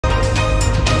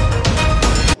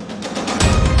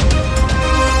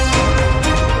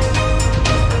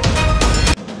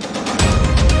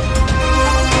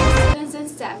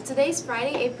is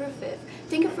Friday, April 5th.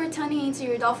 Thank you for tuning into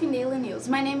your Dolphin Daily News.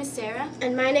 My name is Sarah.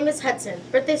 And my name is Hudson.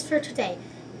 Birthdays for today.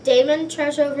 Damon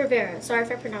Trejo Rivera. Sorry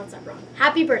if I pronounced that wrong.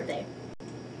 Happy birthday.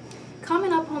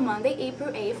 Coming up on Monday,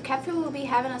 April 8th, Cafe will be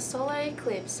having a solar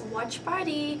eclipse watch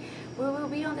party. We will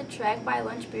be on the track by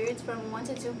lunch periods from 1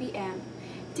 to 2 p.m.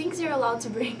 Things you're allowed to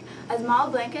bring: a small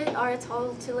blanket or a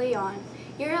towel to lay on.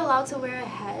 You're allowed to wear a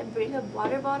hat, bring a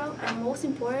water bottle, and most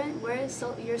important, wear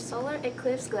your solar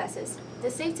eclipse glasses.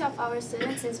 The safety of our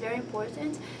students is very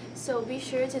important, so be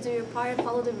sure to do your part and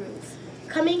follow the rules.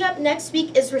 Coming up next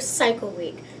week is Recycle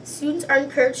Week. Students are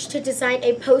encouraged to design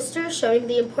a poster showing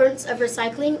the importance of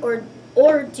recycling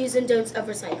or do's and don'ts of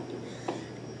recycling.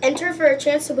 Enter for a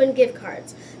chance to win gift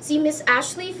cards. See Miss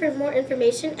Ashley for more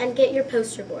information and get your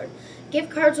poster board. Gift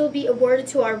cards will be awarded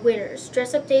to our winners.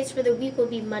 Dress-up days for the week will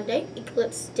be Monday,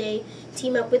 Eclipse Day,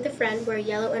 team up with a friend, wear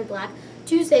yellow and black.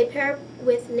 Tuesday, pair up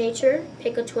with nature,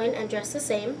 pick a twin and dress the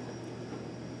same.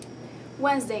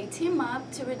 Wednesday, team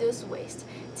up to reduce waste.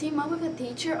 Team up with a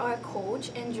teacher or a coach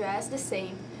and dress the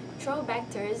same. Throwback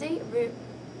Thursday,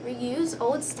 reuse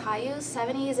old styles,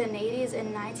 70s and 80s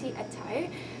and 90s attire.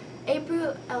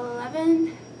 April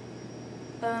 11th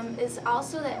is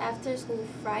also the after-school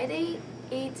Friday.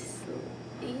 April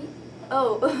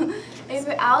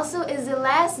also is the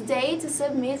last day to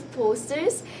submit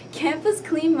posters. Campus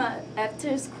cleanup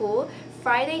after school.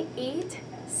 Friday, eat,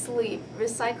 sleep.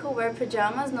 Recycle, wear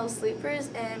pajamas, no sleepers,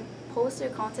 and poster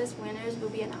contest winners will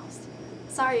be announced.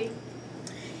 Sorry.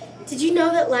 Did you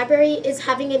know that library is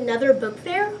having another book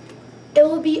fair? It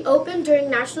will be open during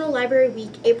National Library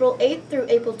Week, April 8th through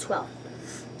April 12th.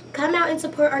 Come out and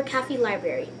support our Cafe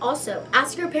Library. Also,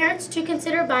 ask your parents to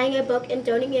consider buying a book and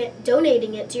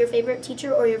donating it to your favorite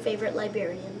teacher or your favorite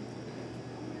librarian.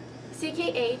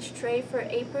 CKH trade for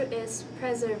April is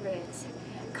perseverance.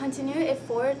 Continue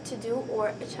effort to do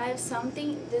or achieve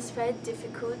something despite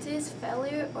difficulties,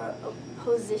 failure, or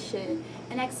opposition.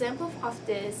 An example of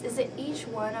this is that each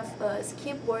one of us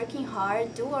keep working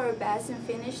hard, do our best, and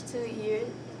finish the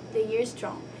year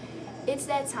strong. It's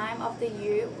that time of the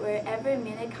year where every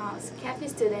minute counts. Cafe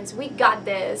students, we got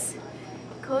this!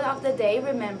 Quote of the day,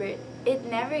 remember, it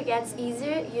never gets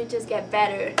easier, you just get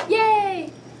better.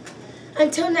 Yay!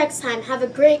 Until next time, have a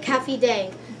great Cafe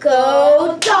day.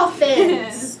 Go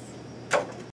Dolphins!